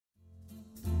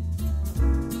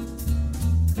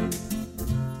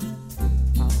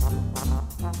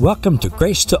Welcome to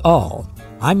Grace to All.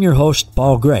 I'm your host,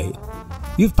 Paul Gray.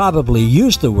 You've probably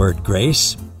used the word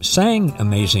grace, sang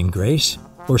Amazing Grace,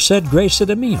 or said grace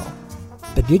at a meal.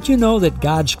 But did you know that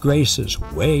God's grace is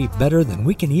way better than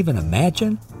we can even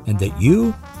imagine, and that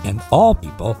you and all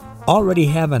people already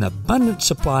have an abundant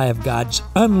supply of God's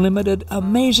unlimited,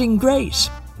 amazing grace?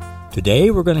 Today,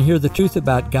 we're going to hear the truth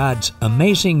about God's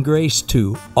amazing grace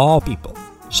to all people.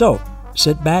 So,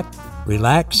 sit back,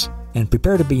 relax, and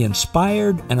prepare to be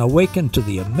inspired and awakened to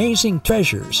the amazing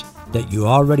treasures that you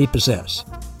already possess.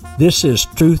 This is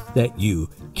truth that you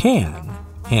can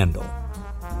handle.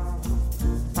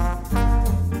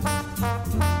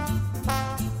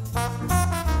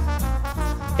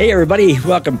 Hey everybody,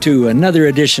 welcome to another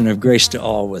edition of Grace to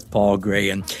All with Paul Gray.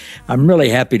 And I'm really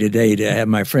happy today to have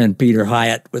my friend Peter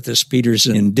Hyatt with us. Peter's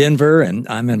in Denver and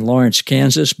I'm in Lawrence,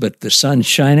 Kansas, but the sun's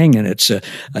shining and it's a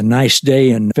nice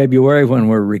day in February when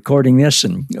we're recording this.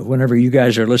 And whenever you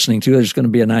guys are listening to it, it's going to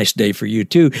be a nice day for you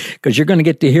too, because you're going to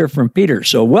get to hear from Peter.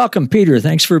 So welcome, Peter.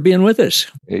 Thanks for being with us.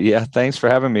 Yeah, thanks for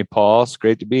having me, Paul. It's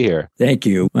great to be here. Thank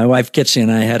you. My wife, Kitsy,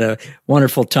 and I had a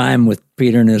wonderful time with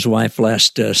Peter and his wife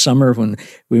last summer when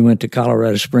we went to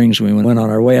Colorado Springs. We went on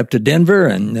our way up to Denver,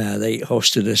 and they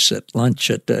hosted us at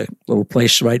lunch at a little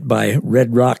place right by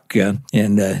Red Rock.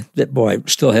 I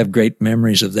still have great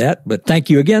memories of that. But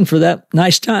thank you again for that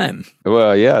nice time.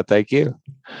 Well, yeah, thank you.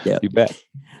 Yeah. You bet.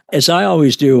 As I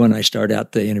always do when I start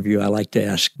out the interview, I like to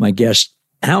ask my guests,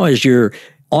 how is your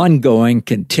ongoing,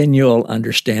 continual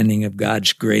understanding of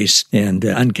God's grace and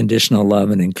unconditional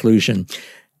love and inclusion?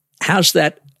 How's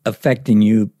that affecting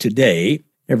you today,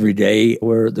 every day,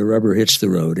 where the rubber hits the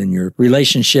road in your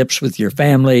relationships with your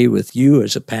family, with you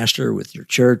as a pastor, with your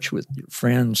church, with your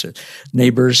friends,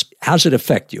 neighbors? How's it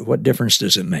affect you? What difference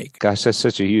does it make? Gosh, that's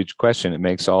such a huge question. It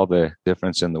makes all the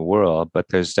difference in the world, but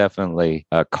there's definitely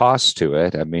a cost to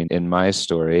it. I mean, in my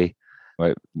story,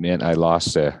 it meant I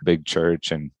lost a big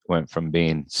church and went from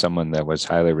being someone that was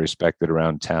highly respected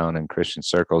around town and Christian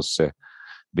circles to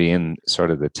being sort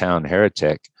of the town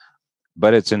heretic.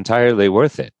 But it's entirely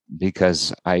worth it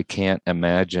because I can't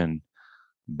imagine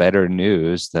better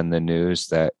news than the news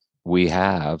that we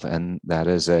have, and that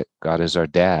is that God is our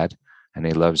dad, and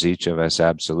he loves each of us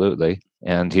absolutely,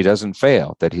 and he doesn't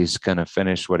fail, that he's going to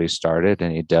finish what he started,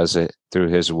 and he does it through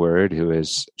his word, who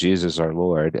is Jesus our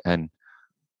Lord. And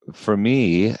for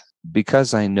me,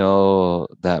 because I know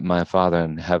that my Father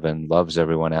in heaven loves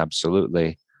everyone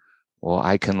absolutely, well,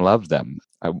 I can love them.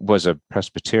 I was a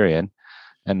Presbyterian,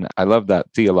 and I love that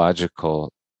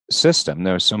theological system.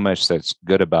 There's so much that's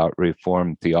good about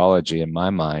Reformed theology in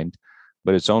my mind,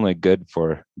 but it's only good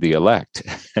for the elect.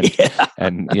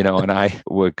 And I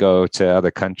would go to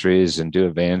other countries and do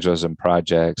evangelism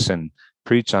projects and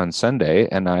preach on Sunday,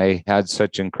 and I had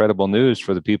such incredible news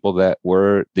for the people that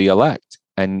were the elect.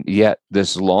 And yet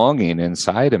this longing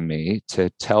inside of me to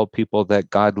tell people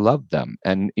that God loved them.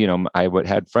 And, I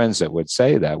had friends that would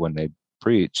say that when they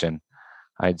preach, and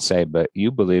I'd say, but you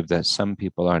believe that some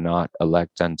people are not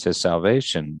elect unto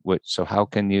salvation. So how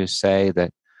can you say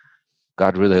that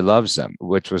God really loves them?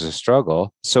 Which was a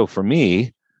struggle. So for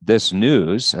me, this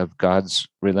news of God's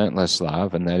relentless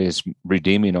love and that he's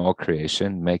redeeming all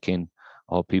creation, making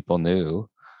all people new,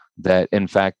 that in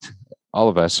fact, all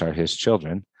of us are his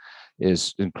children,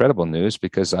 is incredible news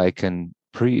because I can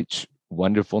preach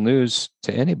wonderful news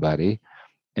to anybody.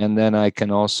 And then I can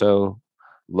also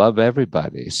love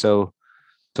everybody. So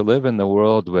to live in the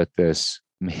world with this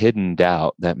hidden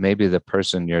doubt that maybe the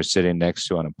person you're sitting next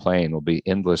to on a plane will be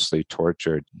endlessly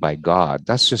tortured by God,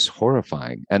 that's just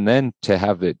horrifying. And then to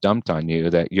have it dumped on you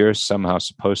that you're somehow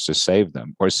supposed to save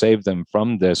them or save them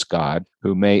from this God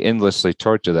who may endlessly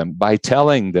torture them by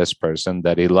telling this person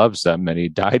that he loves them and he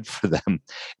died for them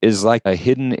is like a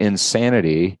hidden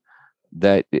insanity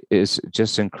that is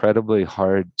just incredibly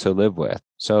hard to live with.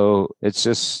 So it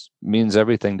just means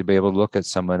everything to be able to look at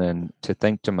someone and to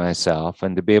think to myself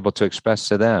and to be able to express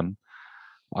to them,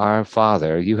 our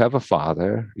Father, you have a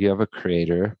Father, you have a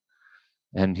Creator,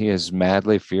 and he is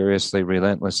madly, furiously,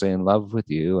 relentlessly in love with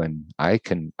you. And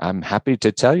I'm happy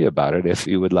to tell you about it if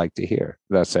you would like to hear.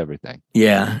 That's everything.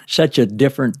 Yeah, such a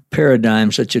different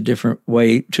paradigm, such a different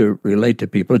way to relate to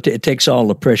people. It takes all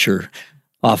the pressure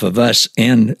off of us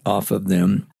and off of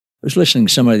them. I was listening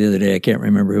to somebody the other day, I can't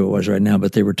remember who it was right now,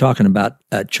 but they were talking about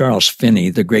Charles Finney,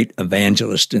 the great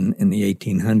evangelist in the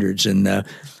 1800s. And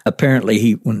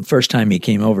apparently when the first time he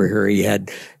came over here, he had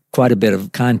quite a bit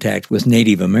of contact with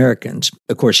Native Americans.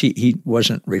 Of course, he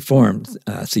wasn't Reformed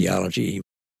theology.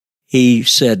 he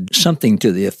said something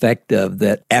to the effect of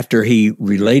that after he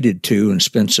related to and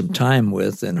spent some time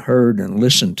with and heard and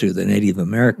listened to the Native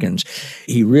Americans,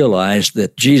 he realized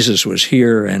that Jesus was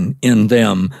here and in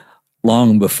them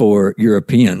long before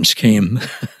Europeans came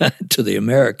to the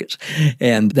Americas.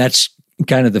 And that's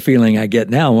kind of the feeling I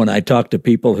get now when I talk to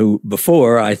people who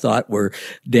before I thought were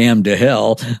damned to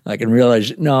hell. I can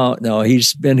realize, no,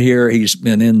 he's been here. He's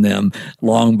been in them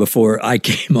long before I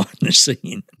came on the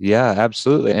scene. Yeah,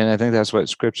 absolutely. And I think that's what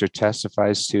Scripture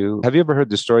testifies to. Have you ever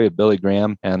heard the story of Billy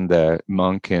Graham and the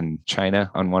monk in China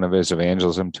on one of his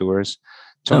evangelism tours?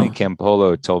 Tony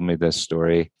Campolo told me this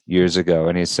story years ago,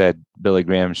 and he said Billy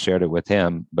Graham shared it with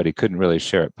him, but he couldn't really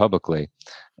share it publicly.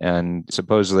 And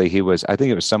supposedly I think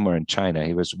it was somewhere in China,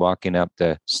 he was walking up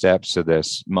the steps of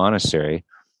this monastery,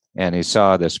 and he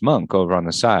saw this monk over on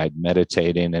the side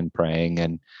meditating and praying.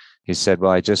 And he said,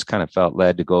 well, I just kind of felt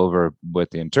led to go over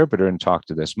with the interpreter and talk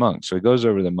to this monk. So he goes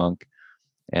over to the monk,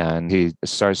 and he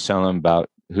starts telling him about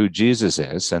who Jesus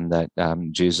is and that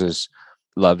Jesus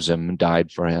loves him and died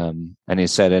for him. And he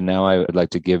said, and now I would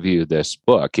like to give you this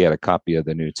book. He had a copy of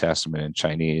the New Testament in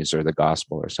Chinese or the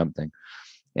Gospel or something.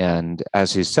 And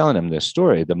as he's telling him this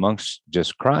story, the monk's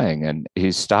just crying. And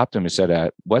he stopped him and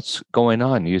said, what's going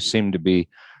on? You seem to be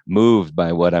moved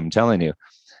by what I'm telling you.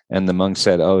 And the monk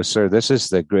said, oh, sir, this is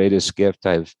the greatest gift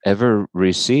I've ever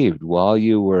received. While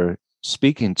you were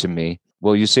speaking to me,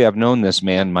 well, you see, I've known this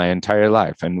man my entire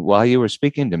life. And while you were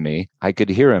speaking to me, I could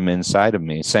hear him inside of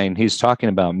me saying, he's talking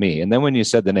about me. And then when you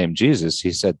said the name Jesus,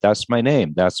 he said, that's my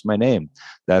name. That's my name.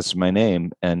 That's my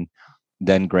name. And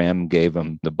then Graham gave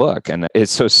him the book. And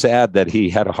it's so sad that he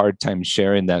had a hard time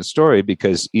sharing that story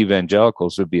because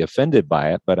evangelicals would be offended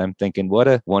by it. But I'm thinking, what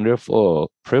a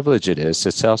wonderful privilege it is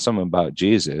to tell someone about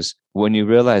Jesus when you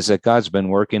realize that God's been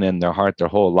working in their heart their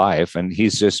whole life, and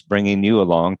he's just bringing you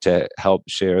along to help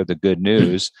share the good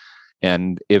news.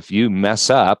 And if you mess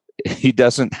up, he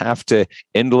doesn't have to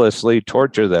endlessly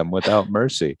torture them without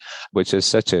mercy, which is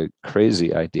such a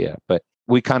crazy idea. But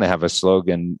we kind of have a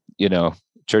slogan,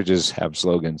 churches have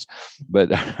slogans, but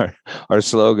our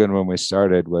slogan when we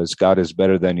started was, God is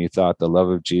better than you thought. The love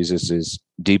of Jesus is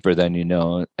deeper than you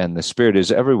know. And the Spirit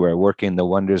is everywhere working the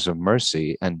wonders of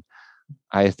mercy. And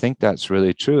I think that's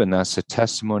really true. And that's a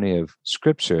testimony of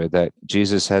Scripture that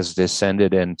Jesus has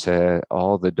descended into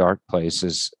all the dark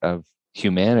places of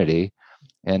humanity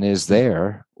and is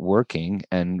there working.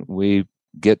 And we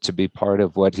get to be part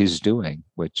of what he's doing,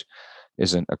 which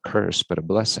isn't a curse, but a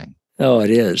blessing. Oh,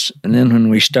 it is. And then when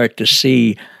we start to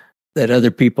see that other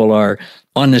people are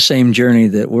on the same journey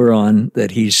that we're on,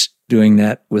 that he's doing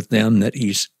that with them, that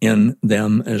he's in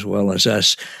them as well as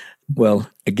us, well,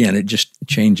 again, it just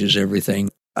changes everything.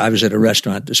 I was at a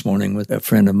restaurant this morning with a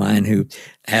friend of mine who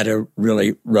had a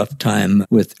really rough time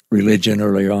with religion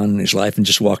earlier on in his life and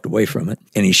just walked away from it.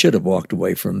 And he should have walked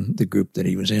away from the group that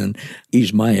he was in.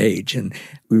 He's my age. And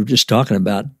we were just talking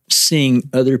about seeing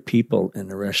other people in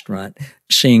the restaurant,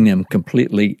 seeing them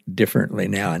completely differently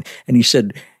now. And he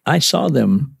said, I saw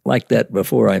them like that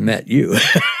before I met you.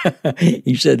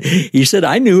 He said,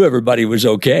 I knew everybody was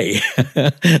okay,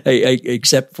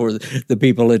 except for the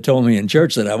people that told me in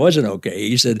church that I wasn't okay.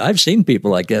 He said, I've seen people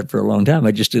like that for a long time.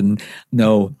 I just didn't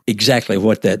know exactly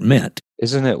what that meant.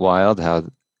 Isn't it wild how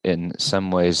in some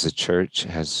ways the church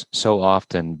has so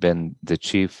often been the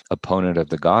chief opponent of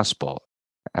the gospel?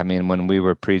 I mean, when we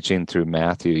were preaching through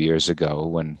Matthew years ago,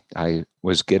 when I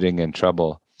was getting in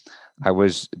trouble, I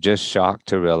was just shocked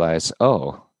to realize,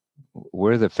 oh,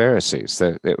 we're the Pharisees.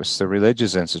 It was the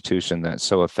religious institution that's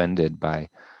so offended by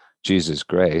Jesus'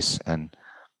 grace. And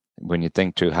when you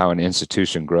think to how an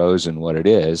institution grows and what it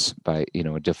is by,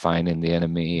 defining the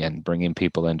enemy and bringing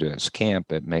people into its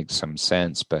camp, it makes some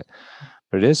sense. But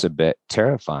it is a bit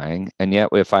terrifying. And yet,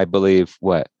 if I believe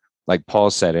like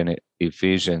Paul said in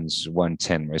Ephesians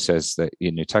 1:10, where he says that,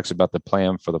 he talks about the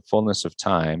plan for the fullness of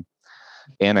time.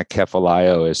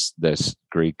 Anakephalio is this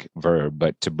Greek verb,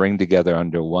 but to bring together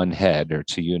under one head or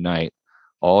to unite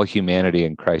all humanity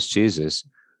in Christ Jesus.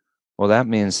 Well, that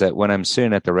means that when I'm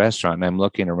sitting at the restaurant and I'm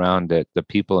looking around at the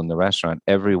people in the restaurant,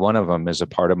 every one of them is a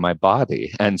part of my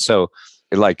body. And so,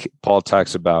 like Paul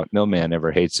talks about, no man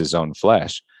ever hates his own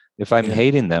flesh. If I'm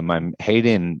hating them, I'm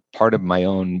hating part of my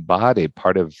own body,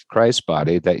 part of Christ's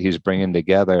body that he's bringing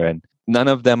together. And none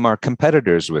of them are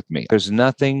competitors with me. There's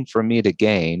nothing for me to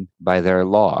gain by their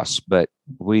loss. But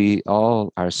we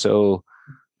all are so,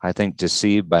 I think,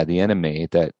 deceived by the enemy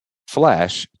that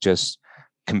flesh just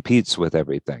competes with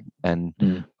everything. And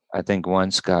I think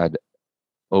once God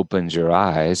opens your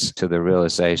eyes to the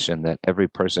realization that every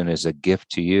person is a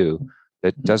gift to you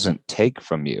that doesn't take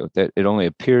from you, that it only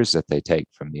appears that they take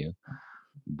from you,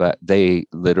 but they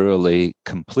literally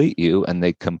complete you and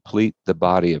they complete the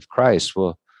body of Christ.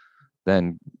 Well,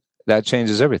 then that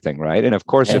changes everything, right? And of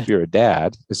course, if you're a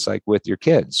dad, it's like with your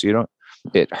kids,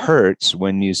 it hurts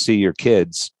when you see your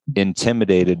kids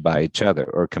intimidated by each other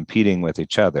or competing with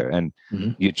each other. And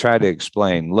you try to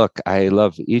explain, look, I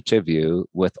love each of you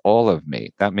with all of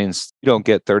me. That means you don't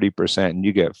get 30% and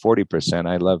you get 40%.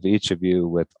 I love each of you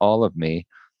with all of me.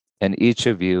 And each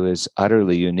of you is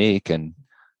utterly unique. And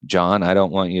John, I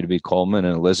don't want you to be Coleman,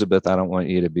 and Elizabeth, I don't want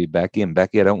you to be Becky, and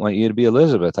Becky, I don't want you to be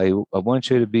Elizabeth. I want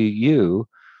you to be you.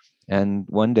 And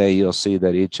one day you'll see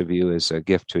that each of you is a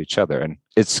gift to each other. And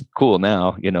it's cool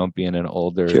now, being an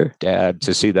older dad,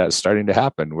 to see that starting to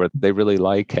happen where they really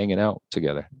like hanging out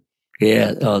together.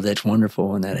 Yeah. Oh, that's wonderful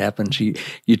when that happens.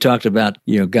 You talked about,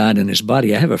 God and his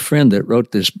body. I have a friend that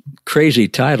wrote this crazy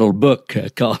titled book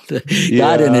called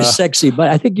God and his sexy body.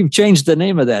 I think you've changed the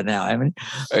name of that now, haven't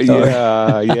you?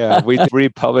 Yeah. We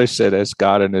republished it as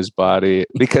God and his body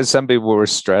because some people were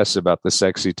stressed about the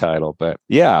sexy title. But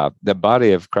yeah, the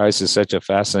body of Christ is such a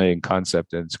fascinating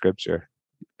concept in Scripture.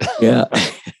 Yeah.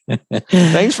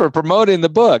 Thanks for promoting the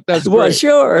book. That's great. Well,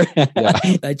 sure. Yeah.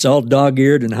 It's all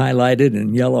dog-eared and highlighted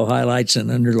and yellow highlights and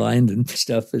underlined and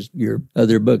stuff as your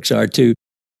other books are too.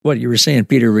 What you were saying,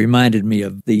 Peter, reminded me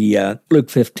of the Luke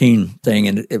 15 thing,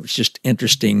 and it was just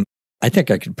interesting. I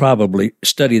think I could probably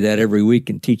study that every week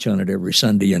and teach on it every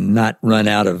Sunday and not run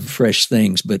out of fresh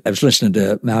things. But I was listening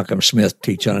to Malcolm Smith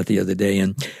teach on it the other day,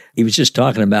 and he was just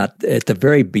talking about at the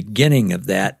very beginning of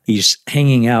that, he's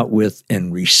hanging out with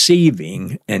and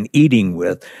receiving and eating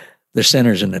with the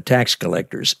sinners and the tax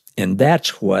collectors. And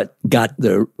that's what got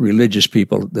the religious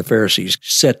people, the Pharisees,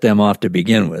 set them off to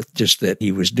begin with, just that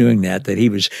he was doing that he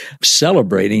was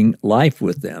celebrating life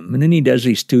with them. And then he does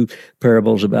these two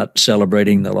parables about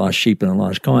celebrating the lost sheep and the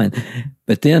lost coin.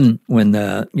 But then when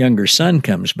the younger son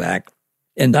comes back,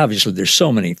 and obviously there's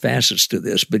so many facets to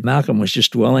this, but Malcolm was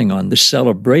just dwelling on the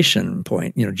celebration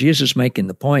point. Jesus making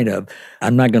the point of,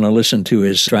 I'm not going to listen to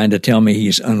his trying to tell me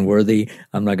he's unworthy.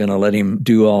 I'm not going to let him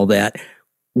do all that.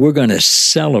 We're going to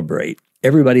celebrate.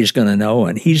 Everybody's going to know,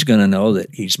 and he's going to know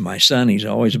that he's my son. He's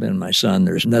always been my son.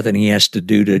 There's nothing he has to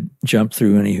do to jump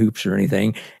through any hoops or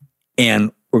anything.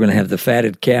 And we're going to have the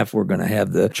fatted calf. We're going to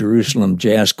have the Jerusalem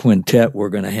Jazz Quintet. We're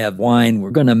going to have wine.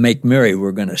 We're going to make merry.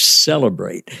 We're going to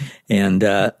celebrate. And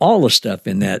all the stuff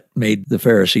in that made the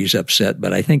Pharisees upset.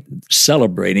 But I think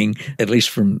celebrating, at least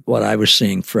from what I was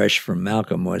seeing fresh from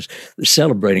Malcolm, was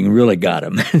celebrating really got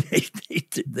them.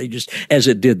 They just, as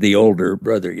it did the older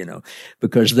brother,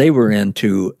 because they were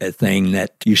into a thing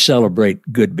that you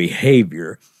celebrate good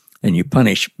behavior and you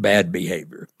punish bad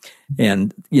behavior.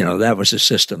 And, that was a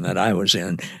system that I was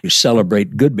in. You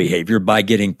celebrate good behavior by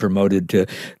getting promoted to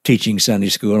teaching Sunday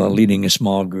school or leading a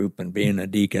small group and being a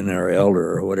deacon or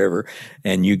elder or whatever.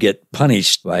 And you get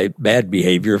punished by bad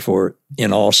behavior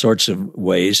in all sorts of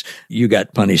ways. You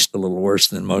got punished a little worse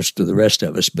than most of the rest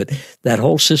of us. But that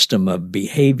whole system of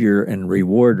behavior and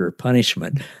reward or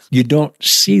punishment, you don't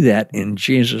see that in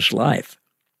Jesus' life.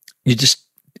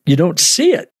 You don't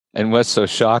see it. And what's so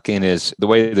shocking is the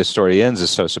way the story ends is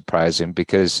so surprising,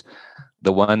 because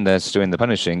the one that's doing the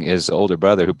punishing is the older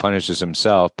brother who punishes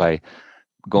himself by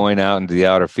going out into the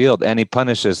outer field. And he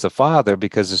punishes the father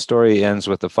because the story ends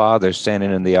with the father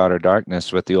standing in the outer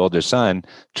darkness with the older son,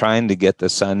 trying to get the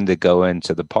son to go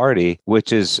into the party,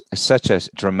 which is such a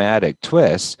dramatic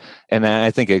twist. And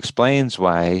I think it explains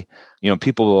why,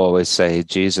 people will always say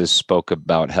Jesus spoke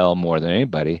about hell more than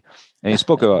anybody. And he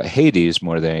spoke about Hades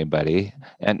more than anybody.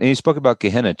 And he spoke about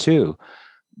Gehenna too.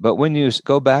 But when you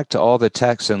go back to all the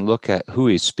texts and look at who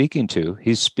he's speaking to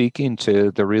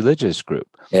the religious group.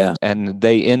 Yeah. And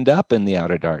they end up in the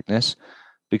outer darkness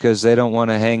because they don't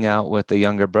want to hang out with the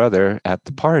younger brother at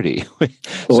the party.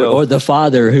 or the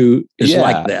father who is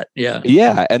like that. Yeah.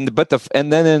 Yeah. And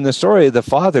then in the story, the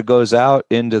father goes out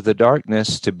into the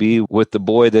darkness to be with the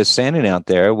boy that's standing out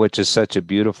there, which is such a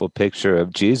beautiful picture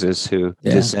of Jesus who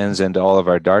descends into all of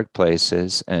our dark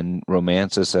places and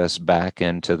romances us back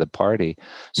into the party.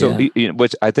 So,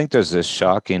 which I think there's this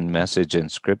shocking message in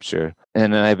Scripture.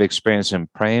 And I've experienced in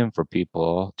praying for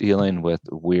people dealing with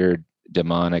weird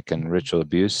demonic and ritual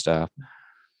abuse stuff,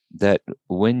 that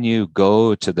when you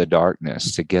go to the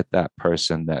darkness to get that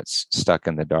person that's stuck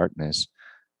in the darkness,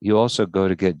 you also go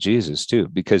to get Jesus too,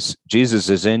 because Jesus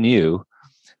is in you,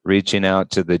 reaching out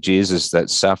to the Jesus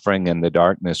that's suffering in the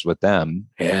darkness with them.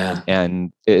 Yeah.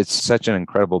 And it's such an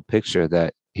incredible picture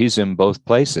that he's in both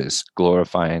places,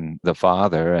 glorifying the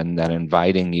Father and then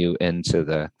inviting you into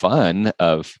the fun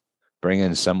of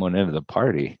bringing someone into the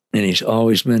party. And he's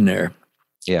always been there.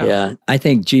 Yeah. I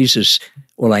think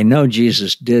I know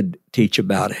Jesus did teach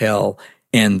about hell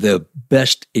And the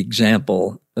best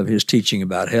example of his teaching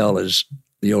about hell is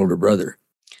the older brother.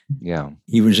 Yeah.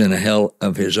 He was in a hell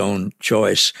of his own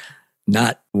choice,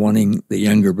 not wanting the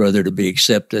younger brother to be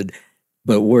accepted,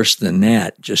 but worse than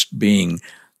that, just being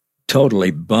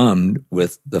totally bummed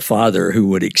with the father who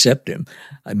would accept him.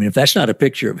 I mean, if that's not a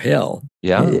picture of hell.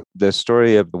 Yeah. The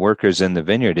story of the workers in the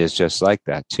vineyard is just like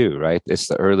that too, right? It's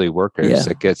the early workers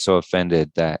that get so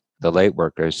offended that the late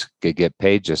workers could get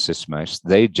paid just as much.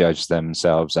 They judge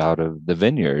themselves out of the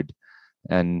vineyard.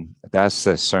 And that's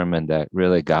the sermon that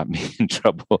really got me in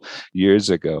trouble years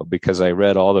ago, because I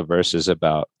read all the verses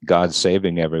about God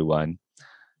saving everyone.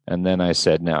 And then I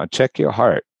said, now check your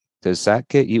heart. Does that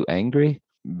get you angry?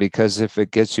 Because if it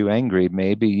gets you angry,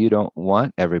 maybe you don't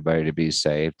want everybody to be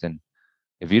saved. And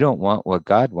if you don't want what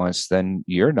God wants, then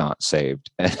you're not saved.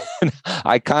 And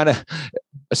I kind of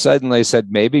suddenly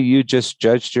said, maybe you just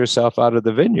judged yourself out of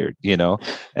the vineyard,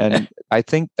 And I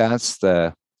think that's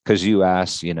because you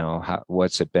asked,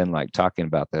 what's it been like talking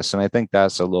about this? And I think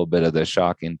that's a little bit of the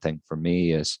shocking thing for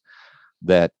me, is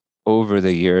that over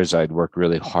the years, I'd worked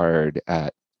really hard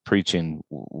at preaching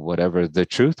whatever the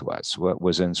truth was, what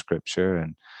was in Scripture,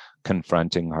 and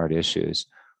confronting hard issues.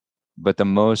 But the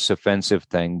most offensive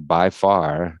thing by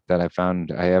far that I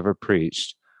found I ever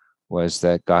preached was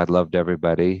that God loved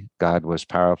everybody. God was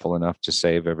powerful enough to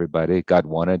save everybody. God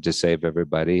wanted to save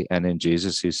everybody. And in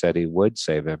Jesus, he said he would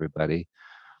save everybody.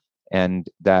 And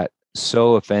that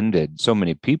so offended so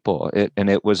many people. And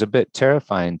it was a bit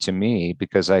terrifying to me,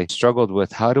 because I struggled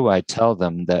with, how do I tell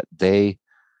them that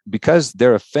because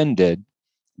they're offended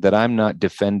that I'm not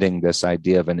defending this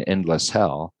idea of an endless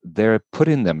hell, they're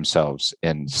putting themselves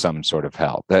in some sort of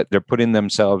hell, that they're putting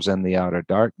themselves in the outer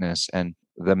darkness. And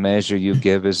the measure you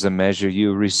give is the measure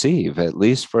you receive, at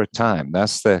least for a time.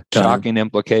 That's the shocking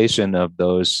implication of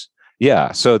those.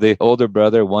 Yeah. So the older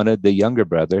brother wanted the younger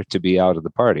brother to be out of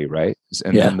the party, right?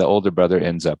 And then the older brother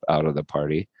ends up out of the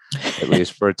party, at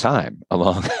least for a time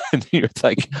along. And you're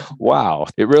like, wow,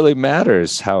 it really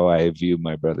matters how I view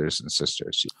my brothers and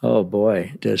sisters. Oh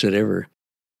boy, does it ever.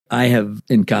 I have,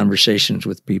 in conversations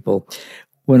with people,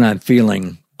 when I'm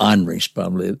feeling ornery is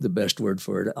probably the best word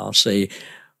for it, I'll say,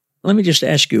 let me just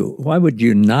ask you, why would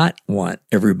you not want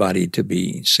everybody to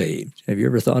be saved? Have you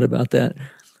ever thought about that?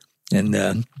 And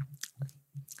the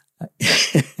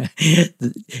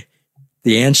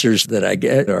answers that I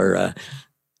get are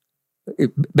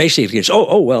basically it's,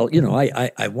 well,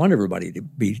 I want everybody to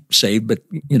be saved, but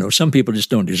some people just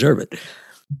don't deserve it.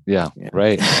 Yeah.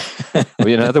 Right. Well,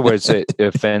 in other words, it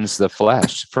offends the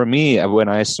flesh. For me, when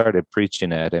I started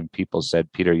preaching it, and people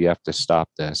said, Peter, you have to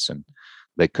stop this, and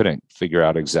they couldn't figure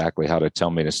out exactly how to tell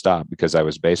me to stop, because I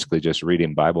was basically just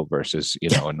reading Bible verses,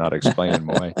 and not explaining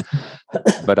why.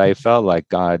 But I felt like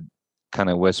God kind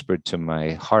of whispered to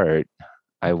my heart,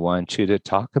 I want you to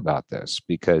talk about this,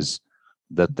 because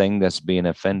the thing that's being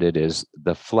offended is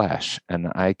the flesh. And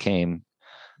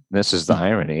this is the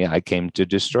irony, I came to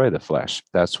destroy the flesh.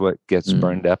 That's what gets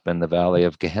burned up in the valley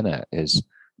of Gehenna, is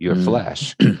your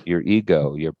flesh, your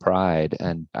ego, your pride.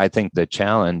 And I think the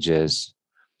challenge is,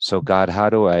 so God, how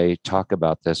do I talk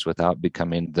about this without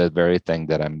becoming the very thing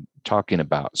that I'm talking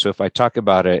about? So if I talk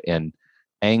about it in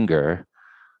anger,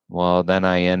 well, then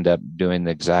I end up doing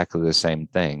exactly the same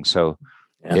thing. So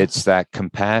it's that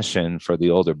compassion for the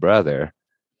older brother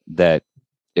that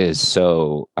is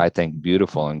so, I think,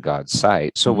 beautiful in God's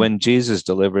sight. So when Jesus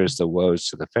delivers the woes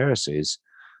to the Pharisees,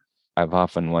 I've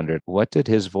often wondered, what did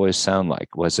his voice sound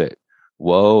like? Was it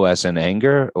woe as in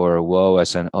anger, or woe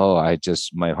as in,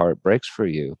 my heart breaks for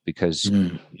you, because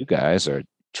you guys are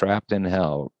trapped in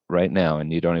hell right now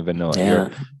and you don't even know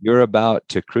it. You're about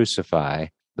to crucify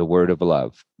the word of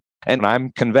love. And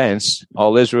I'm convinced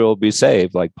all Israel will be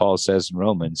saved, like Paul says in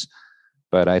Romans.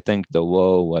 But I think the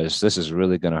woe was, this is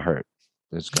really going to hurt.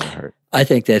 It's going to hurt. I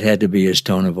think that had to be his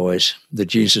tone of voice. The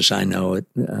Jesus I know, it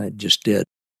just did.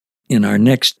 In our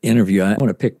next interview, I want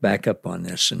to pick back up on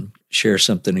this and share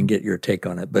something and get your take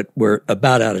on it. But we're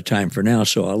about out of time for now,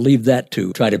 so I'll leave that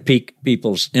to try to pique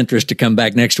people's interest to come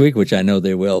back next week, which I know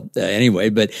they will anyway.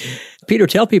 But Peter,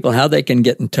 tell people how they can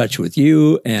get in touch with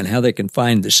you and how they can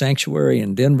find the sanctuary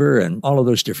in Denver and all of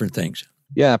those different things.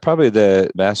 Yeah, probably the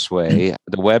best way.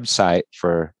 The website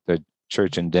for the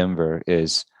church in Denver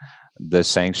is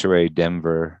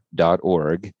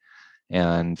thesanctuarydenver.org.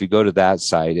 And if you go to that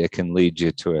site, it can lead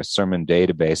you to a sermon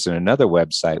database and another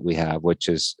website we have, which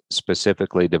is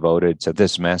specifically devoted to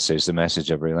this message, the message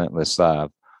of relentless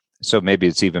love. So maybe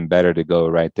it's even better to go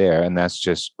right there. And that's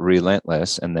just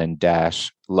relentless and then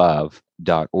 -love.org.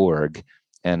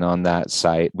 And on that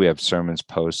site, we have sermons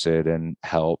posted and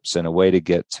helps and a way to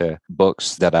get to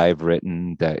books that I've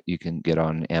written that you can get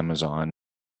on Amazon.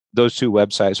 those two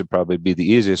websites would probably be the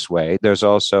easiest way. There's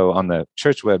also on the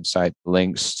church website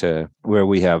links to where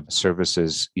we have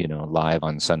services, live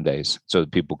on Sundays so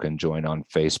that people can join on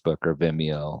Facebook or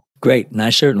Vimeo. Great. And I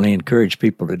certainly encourage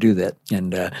people to do that.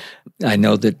 And I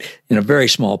know that in a very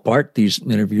small part, these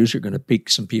interviews are going to pique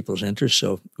some people's interest.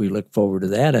 So we look forward to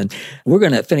that. And we're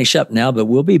going to finish up now, but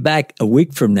we'll be back a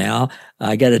week from now.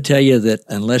 I got to tell you that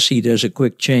unless he does a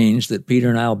quick change, that Peter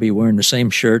and I will be wearing the same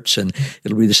shirts and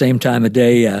it'll be the same time of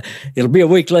day. It'll be a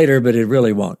week later, but it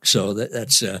really won't. So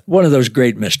that's one of those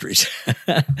great mysteries.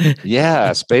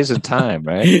 Yeah, space and time,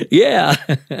 right? Yeah.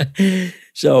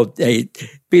 So, hey,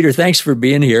 Peter, thanks for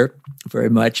being here very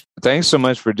much. Thanks so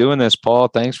much for doing this, Paul.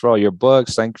 Thanks for all your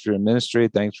books. Thanks for your ministry.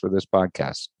 Thanks for this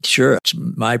podcast. Sure. It's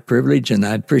my privilege, and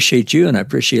I appreciate you, and I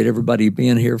appreciate everybody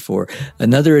being here for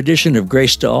another edition of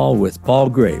Grace to All with Paul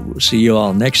Gray. We'll see you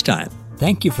all next time.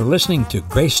 Thank you for listening to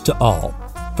Grace to All.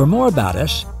 For more about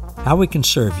us, how we can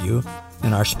serve you,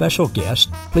 and our special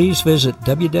guest, please visit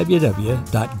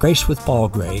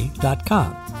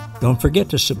www.gracewithpaulgray.com. Don't forget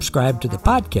to subscribe to the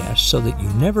podcast so that you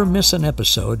never miss an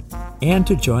episode, and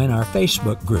to join our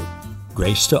Facebook group,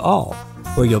 Grace to All,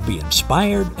 where you'll be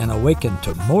inspired and awakened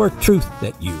to more truth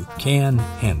that you can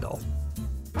handle.